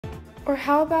Or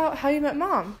how about How You Met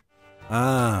Mom?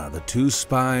 Ah, the two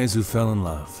spies who fell in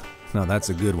love. Now that's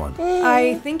a good one.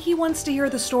 I think he wants to hear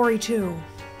the story too.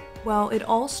 Well, it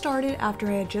all started after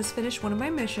I had just finished one of my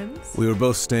missions. We were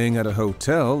both staying at a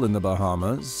hotel in the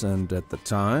Bahamas, and at the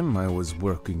time I was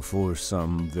working for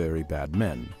some very bad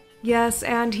men. Yes,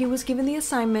 and he was given the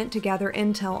assignment to gather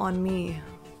intel on me.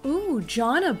 Ooh,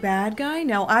 John a bad guy?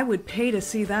 Now I would pay to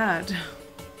see that.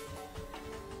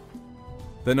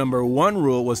 The number one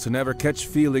rule was to never catch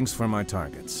feelings for my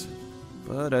targets.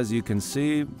 But as you can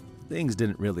see, things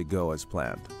didn't really go as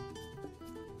planned.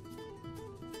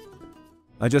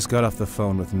 I just got off the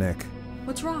phone with Nick.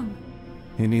 What's wrong?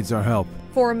 He needs our help.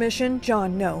 For a mission?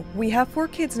 John, no. We have 4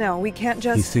 kids now. We can't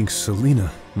just... He thinks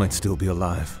Selena might still be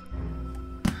alive.